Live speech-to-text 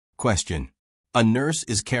Question. A nurse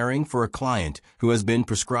is caring for a client who has been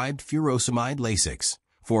prescribed furosemide Lasix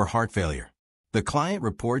for heart failure. The client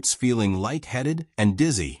reports feeling lightheaded and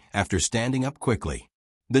dizzy after standing up quickly.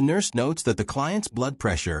 The nurse notes that the client's blood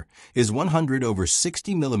pressure is 100 over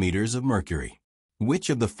 60 millimeters of mercury.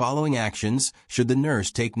 Which of the following actions should the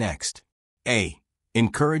nurse take next? A.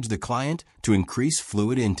 Encourage the client to increase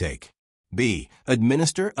fluid intake. B.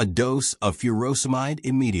 Administer a dose of furosemide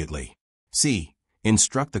immediately. C.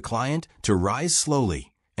 Instruct the client to rise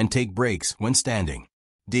slowly and take breaks when standing.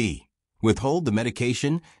 D. Withhold the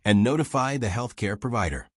medication and notify the healthcare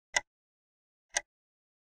provider.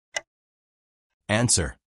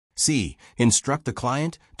 Answer. C. Instruct the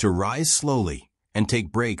client to rise slowly and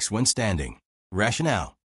take breaks when standing.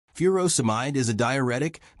 Rationale. Furosemide is a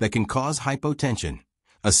diuretic that can cause hypotension,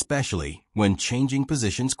 especially when changing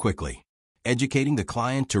positions quickly. Educating the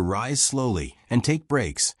client to rise slowly and take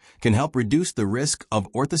breaks can help reduce the risk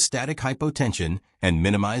of orthostatic hypotension and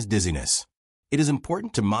minimize dizziness. It is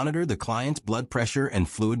important to monitor the client's blood pressure and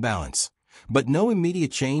fluid balance, but no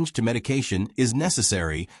immediate change to medication is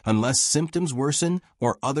necessary unless symptoms worsen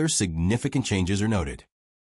or other significant changes are noted.